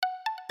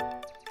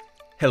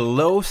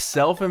Hello,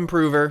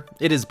 self-improver.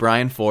 It is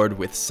Brian Ford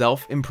with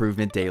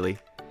Self-Improvement Daily.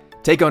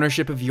 Take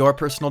ownership of your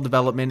personal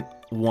development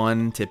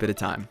one tip at a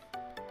time.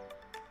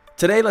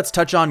 Today, let's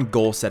touch on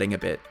goal setting a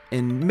bit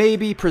and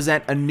maybe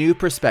present a new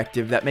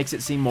perspective that makes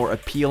it seem more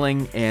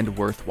appealing and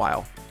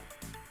worthwhile.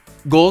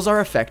 Goals are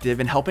effective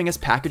in helping us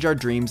package our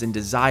dreams and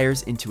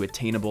desires into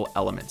attainable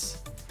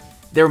elements.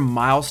 They're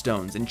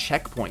milestones and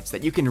checkpoints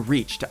that you can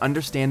reach to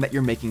understand that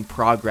you're making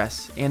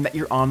progress and that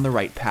you're on the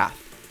right path.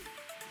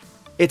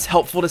 It's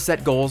helpful to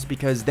set goals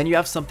because then you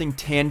have something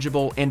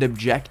tangible and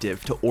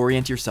objective to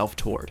orient yourself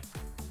toward.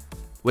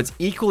 What's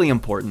equally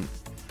important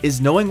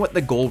is knowing what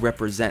the goal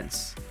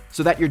represents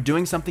so that you're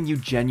doing something you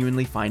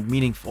genuinely find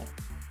meaningful.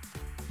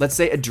 Let's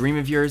say a dream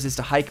of yours is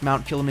to hike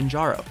Mount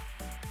Kilimanjaro.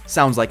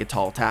 Sounds like a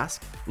tall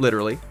task,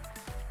 literally.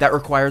 That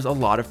requires a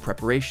lot of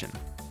preparation.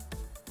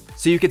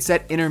 So you could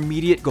set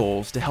intermediate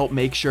goals to help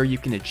make sure you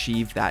can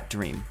achieve that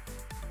dream.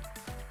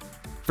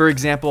 For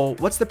example,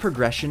 what's the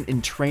progression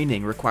in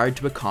training required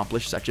to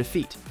accomplish such a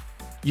feat?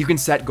 You can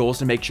set goals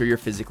to make sure you're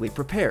physically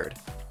prepared.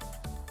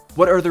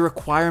 What are the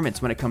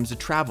requirements when it comes to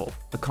travel,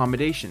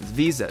 accommodations,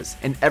 visas,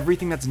 and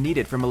everything that's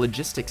needed from a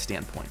logistics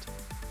standpoint?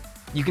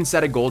 You can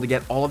set a goal to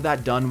get all of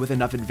that done with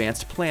enough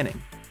advanced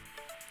planning.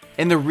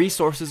 And the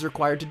resources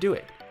required to do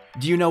it.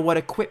 Do you know what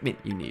equipment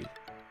you need?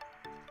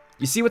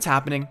 You see what's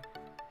happening?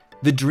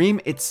 The dream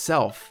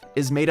itself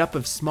is made up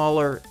of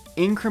smaller,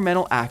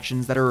 incremental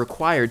actions that are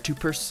required to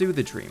pursue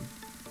the dream.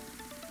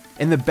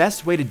 And the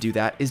best way to do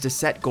that is to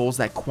set goals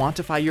that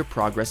quantify your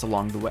progress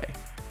along the way.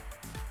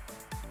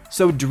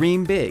 So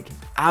dream big.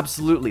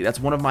 Absolutely, that's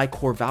one of my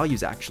core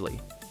values actually.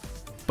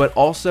 But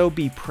also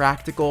be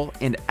practical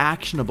and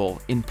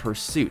actionable in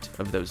pursuit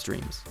of those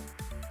dreams.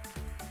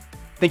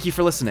 Thank you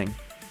for listening,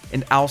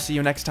 and I'll see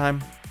you next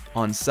time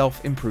on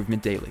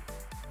Self-Improvement Daily.